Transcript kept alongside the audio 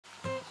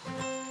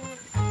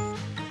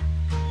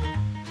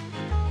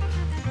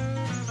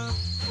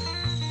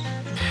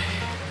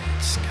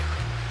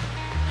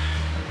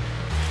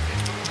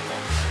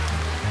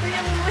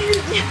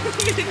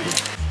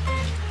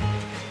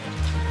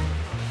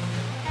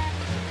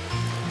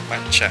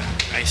Matcha,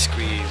 ice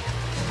cream.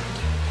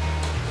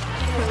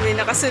 May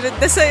nakasunod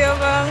na sa'yo,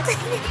 Bang.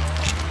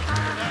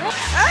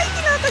 Ay,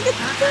 kinakagat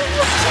ko.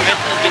 Sakit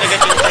mo,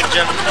 ginagat yung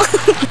tag-jump.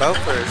 Bow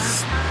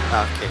first.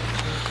 Okay.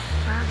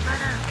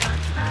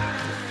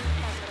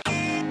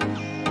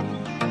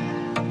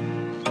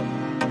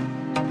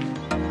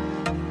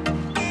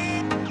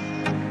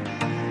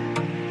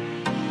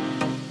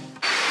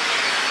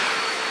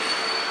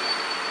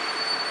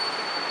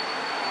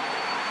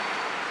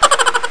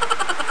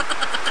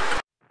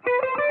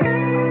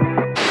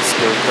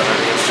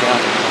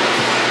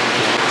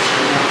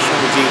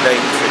 Line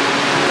trip.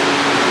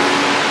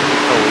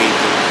 Oh wait.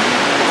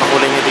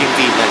 Kakulay niya din yung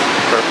V-line.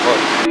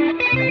 Purple.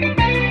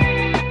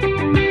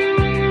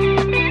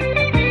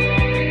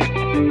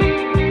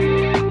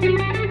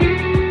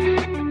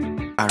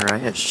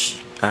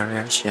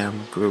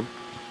 Arashiyama group.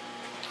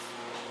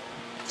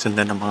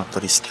 Sundan ng mga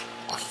turista.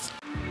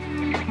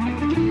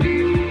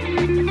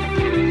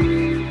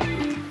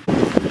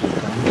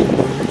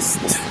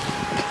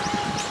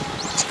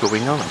 What's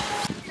going on?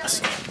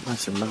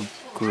 What's the love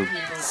group?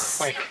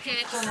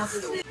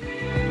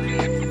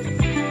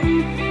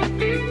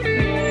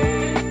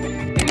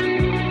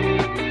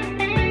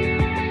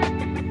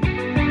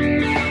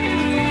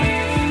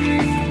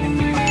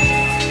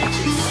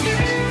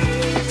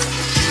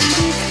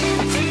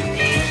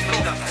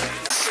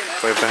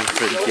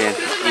 $500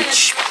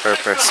 each per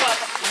person.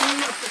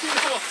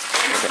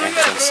 The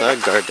entrance sa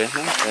garden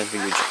ng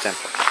Tenryu-ji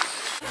Temple.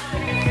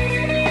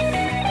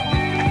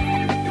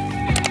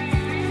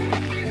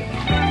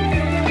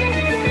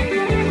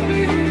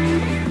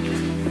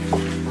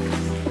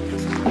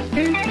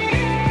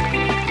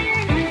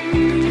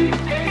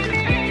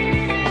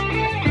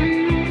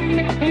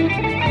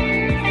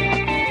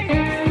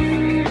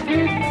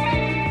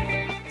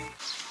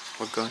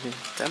 Hogonin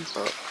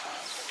Temple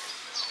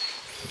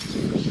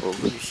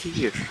over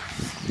here.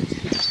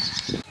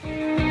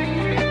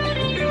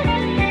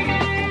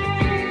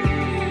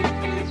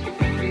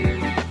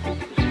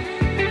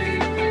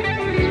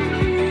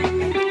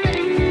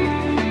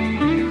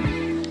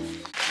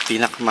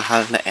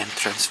 Pinakamahal na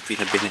entrance fee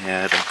na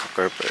binayaran ko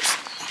per person.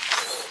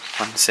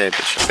 1.7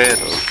 siya.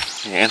 Pero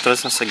yung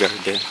entrance na sa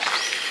garden,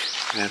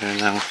 meron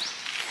ng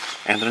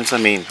entrance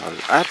sa main hall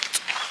at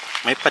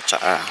may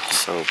patsaa.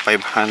 So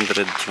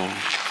 500 yung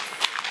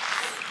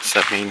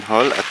sa main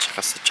hall at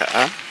saka sa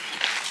tsaa.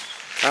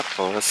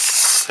 Tapos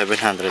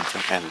 700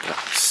 yung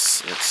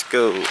entrance. Let's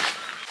go.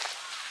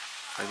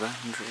 500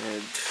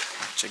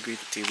 Matcha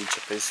green tea with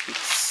Japanese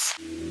sweets.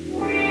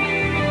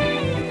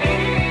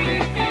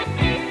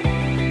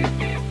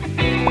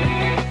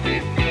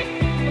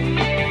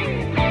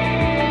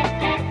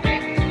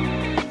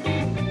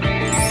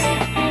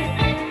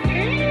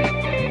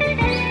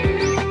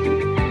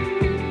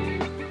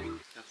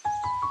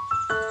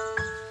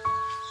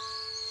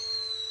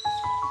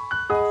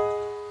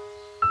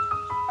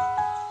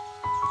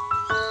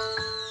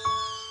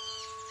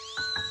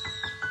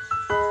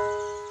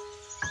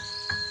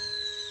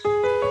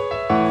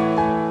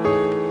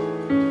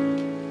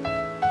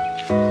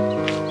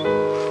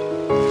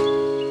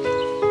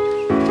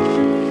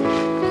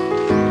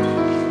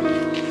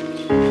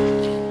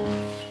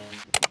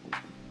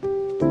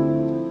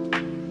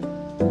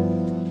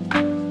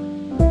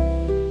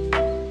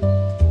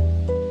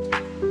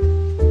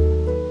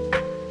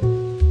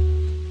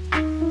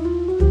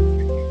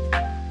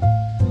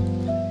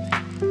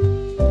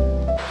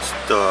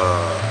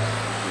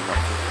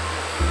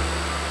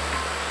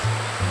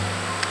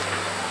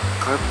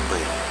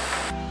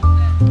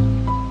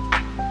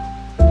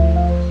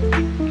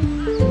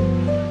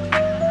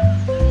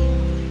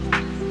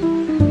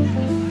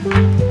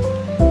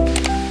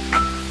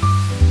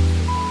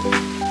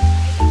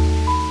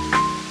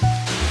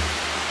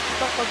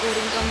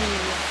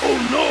 Oh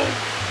no!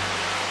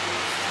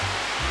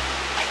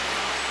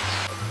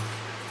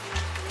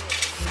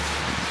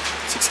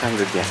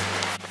 $600 yen.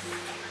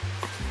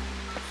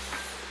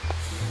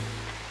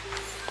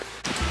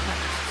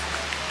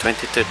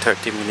 $20 to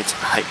 30 minutes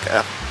hike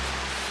up.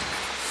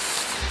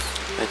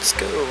 Let's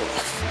go.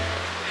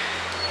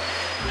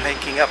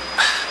 Hiking up.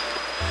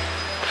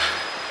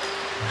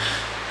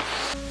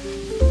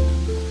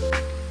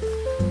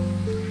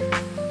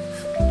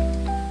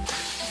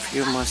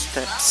 Few more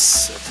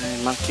steps at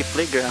the monkey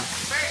playground.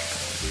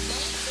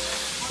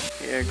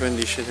 Air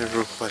conditioner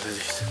room pala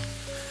dito.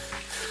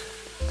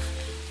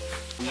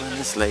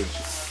 Mana slide.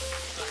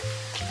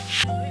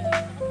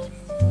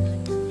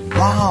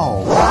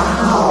 Wow!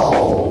 Wow!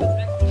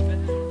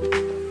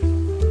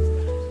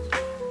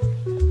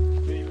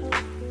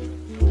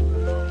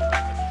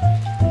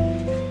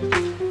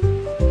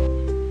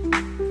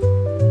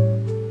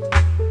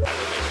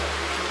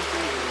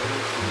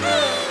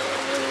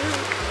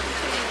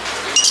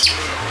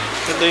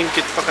 Ito yung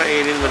cute pa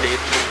kainin, maliit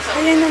mo.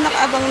 Ayan na,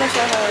 nakaabang na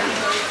siya.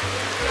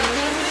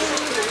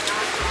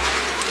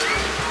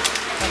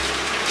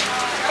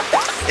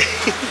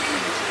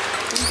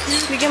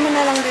 Bigyan mo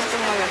na lang din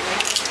itong mga to.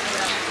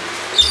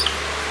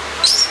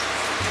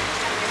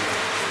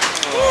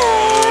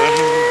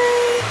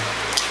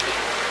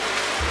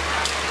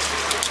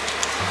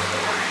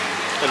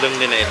 Alam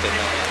nila ito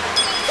na.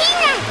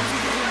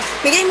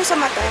 Bigay mo sa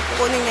mata.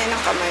 Kukunin niya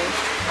ng kamay.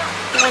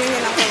 Kukunin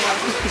niya ng kamay.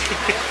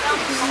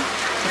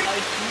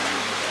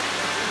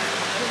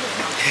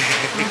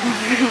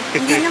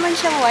 Hindi naman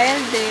siya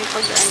wild eh.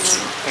 Pag ano.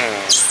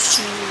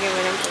 Bigay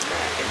mo ng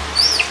pagkain.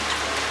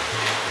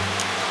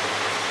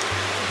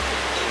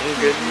 Ang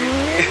good.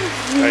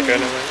 Ikaw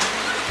naman.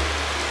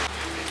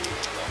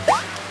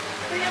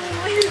 Kaya mo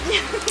wild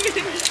niya.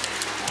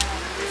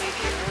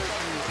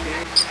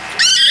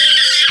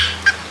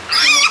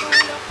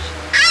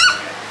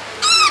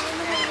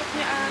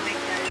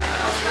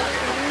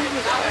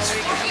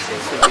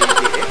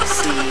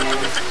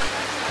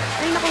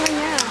 Ay, nakuha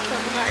niya.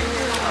 Pagkain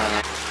niya.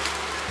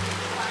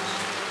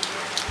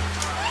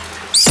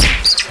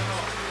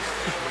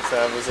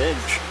 Sabi sa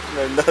edge.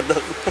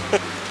 Nagdadag.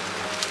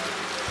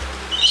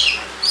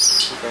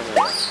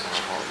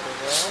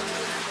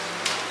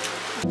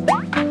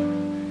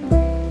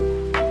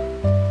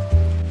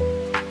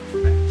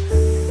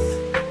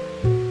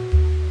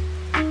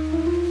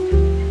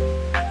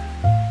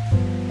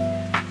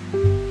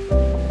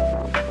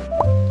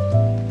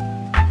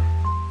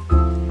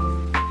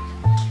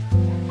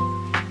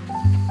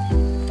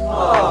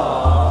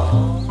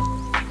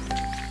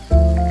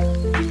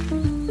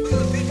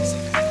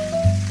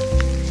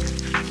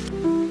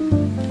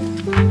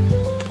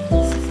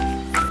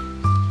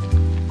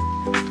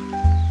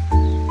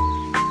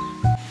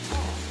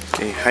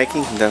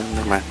 Hiking down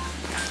naman.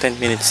 10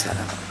 minutes na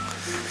lang.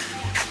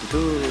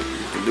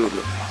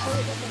 Dulo.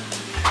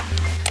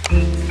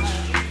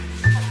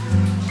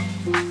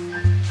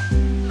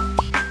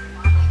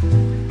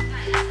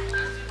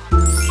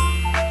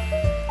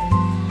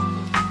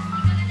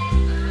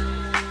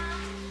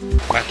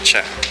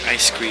 Matcha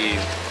ice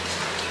cream.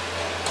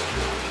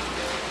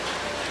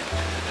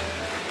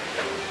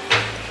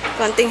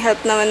 Konting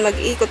help naman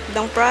mag-ikot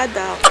ng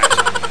product.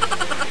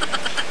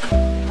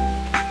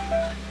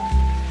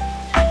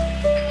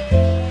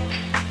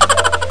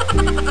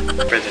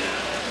 Pwede na.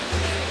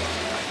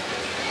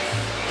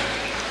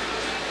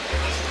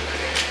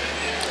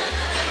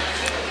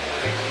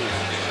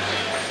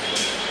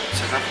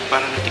 Sarap,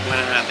 parang natikman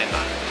na natin.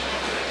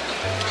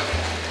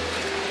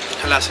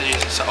 Halasan niyo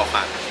sa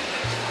oka.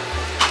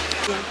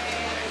 Yeah.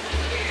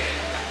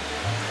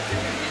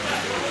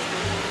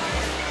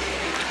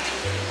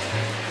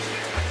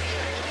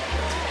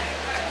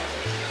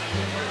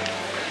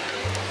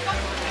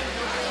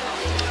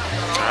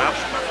 Sarap.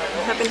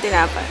 Sarap yung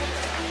tinapay.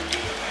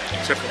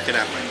 Sarap yung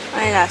tinapay.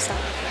 Ay, lasa.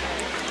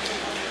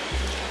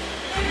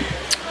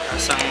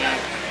 Lasang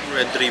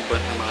red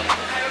ribbon ng mga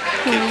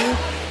cake.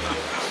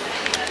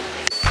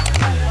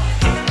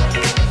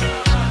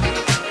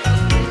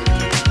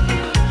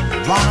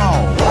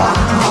 Wow!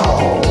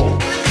 Wow!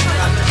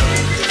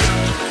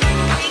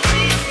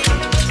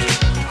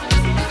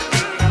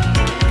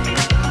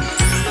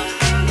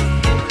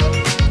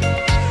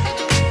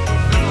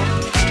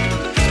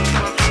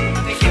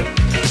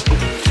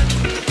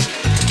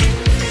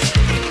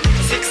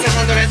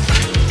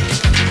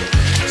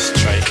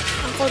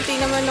 Konti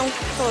naman ng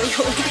toyo.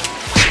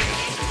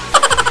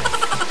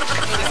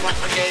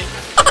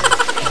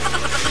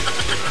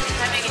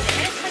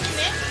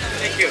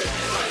 Thank you.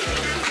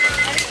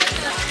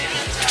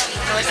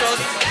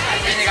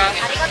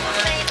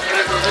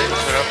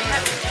 Sarap.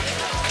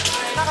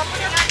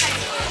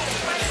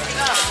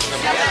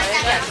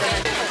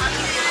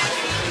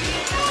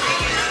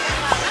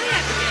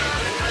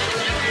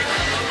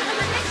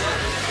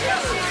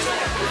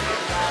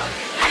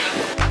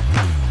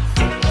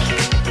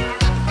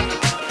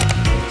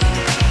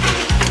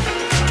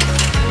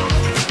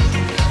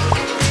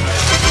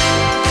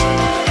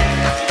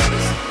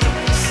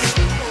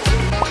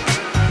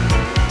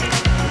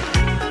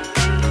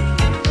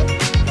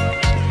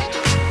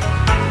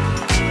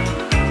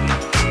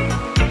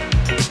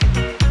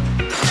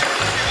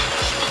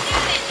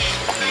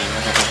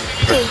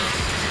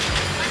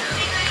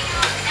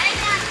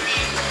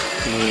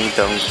 Ni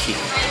donkey.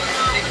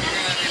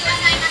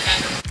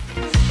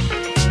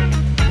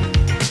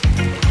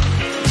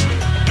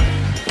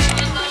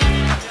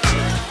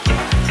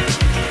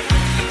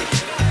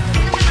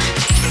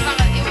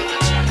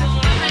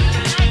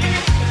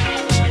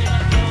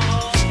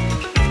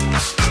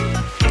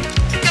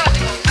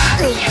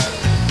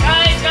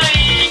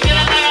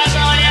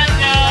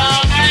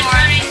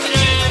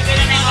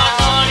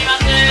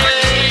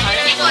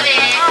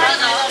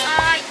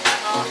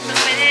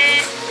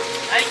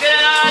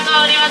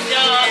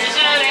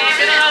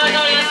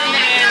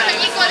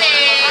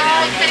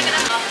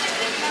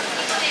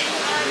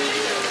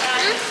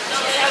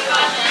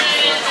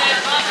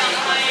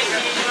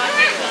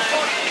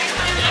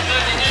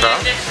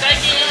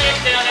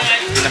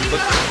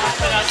 Lambot.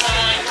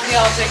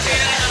 Yeah, I'll take it.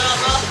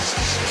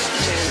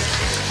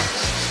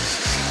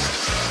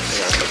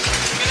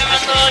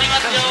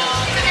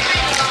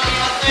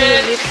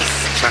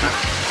 Sarap.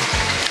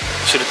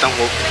 Sulit ang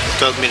walk.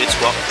 12 minutes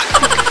walk.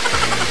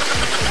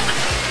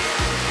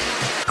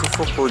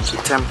 Kohfukuji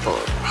Temple.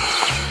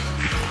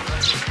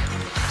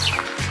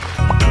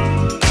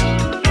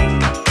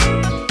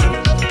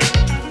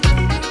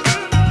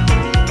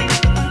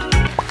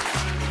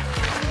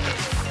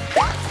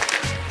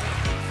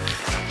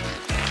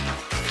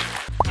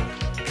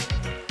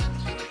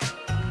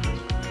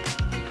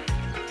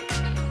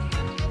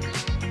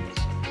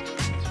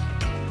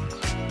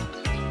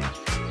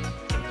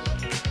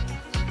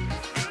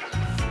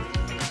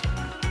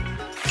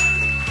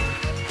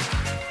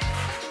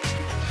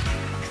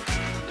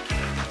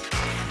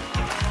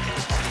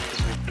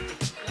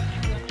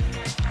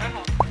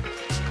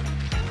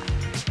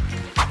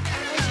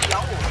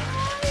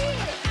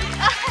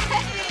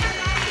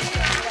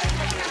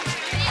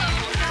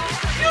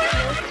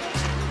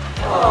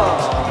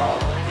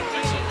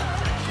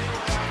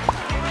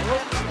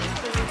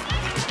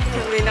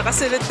 May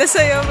nakasunod na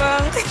sa'yo,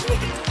 Mang.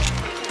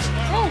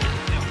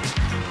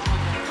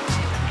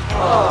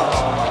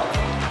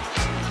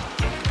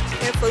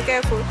 Careful,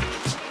 careful.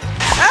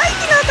 Ay,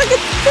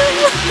 kinatagat ka!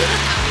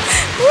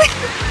 Uy!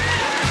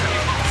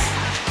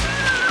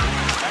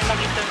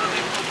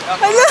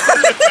 Ano?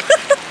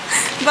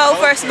 Bow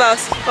first, bow.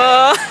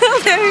 Oh,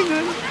 very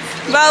good.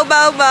 Bow,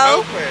 bow,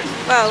 bow.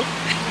 Bow.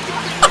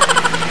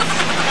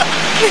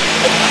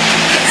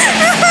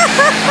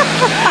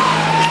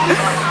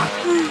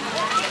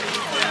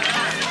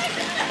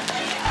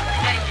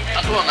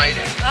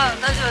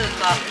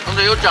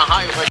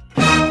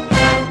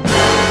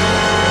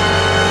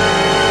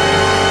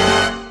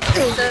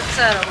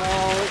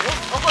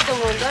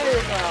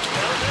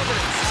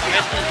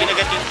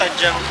 Ginagat yung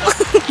tadyang.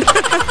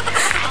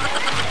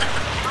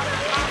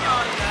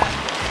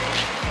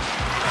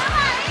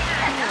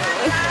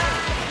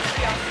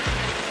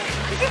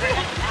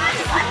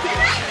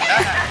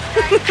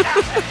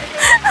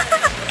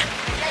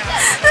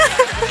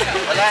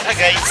 Wala na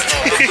guys.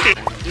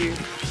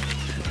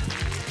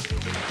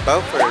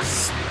 Bow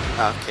first.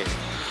 Okay.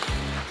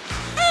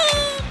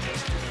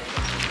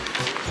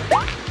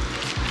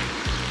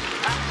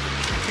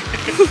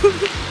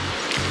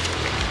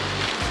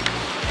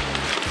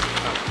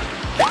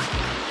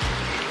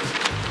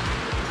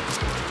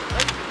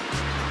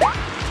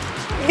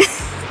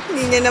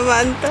 Hindi niya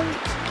naman to.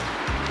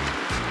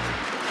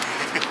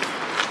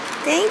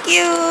 Thank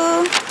you.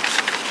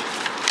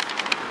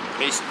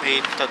 May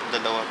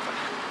dalawa pa.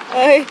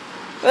 Ay.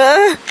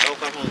 Ah. Bow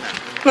ka muna.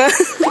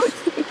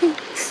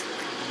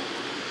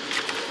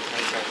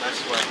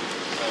 Last one.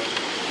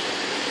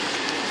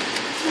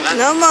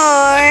 No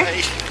more.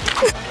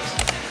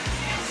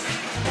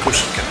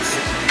 Kushikatsu.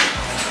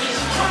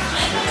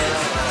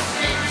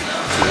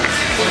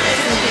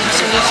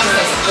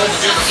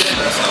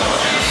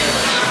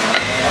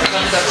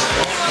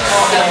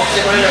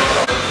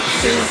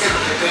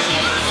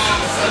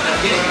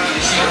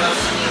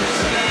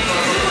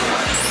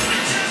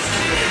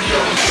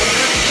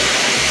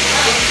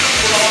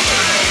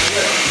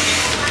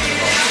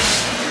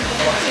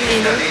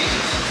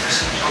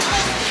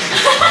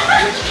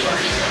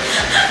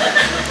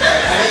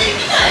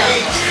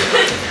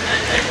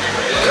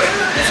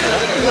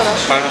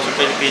 Parang sa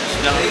Philippines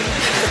lang.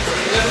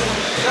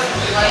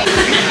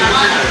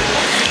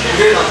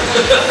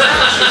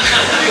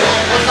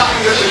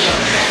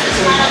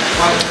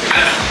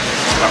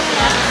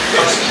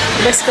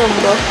 Best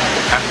combo.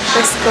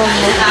 Best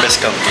combo. Best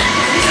combo.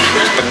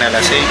 Pag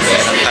nalasing,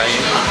 meron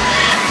tayo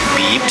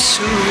beef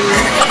soup.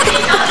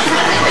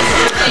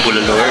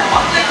 Bulalord.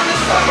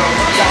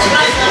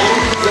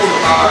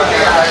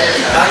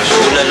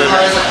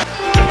 Bulalord.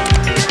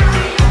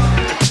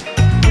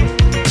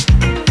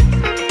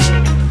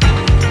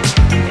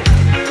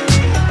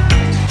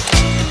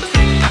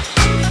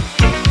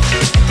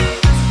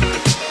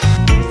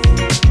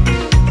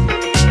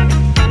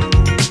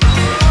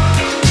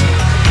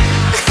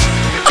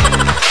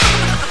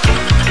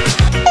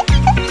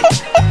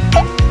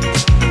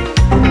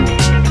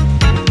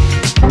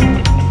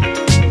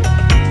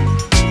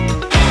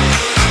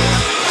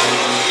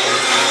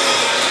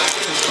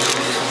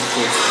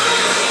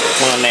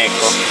 Mga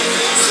neko.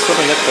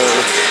 Kuro na to.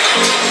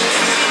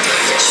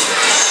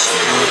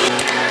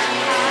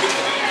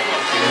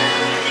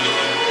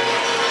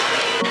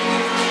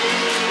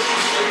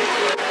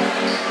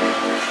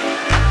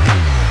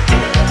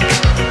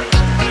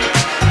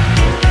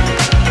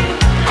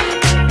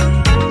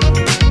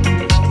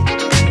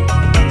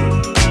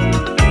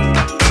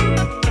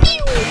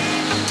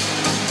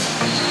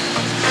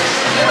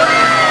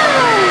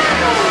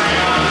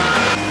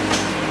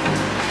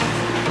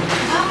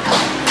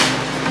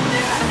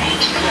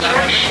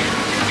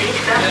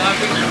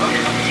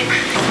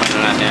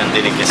 Ano natin ang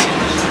delicacy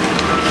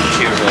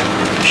Kyoto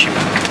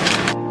Shumai.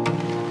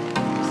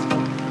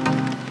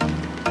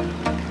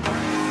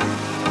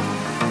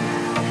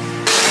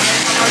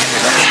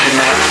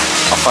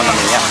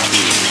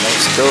 Okonomiyaki.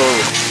 Let's go.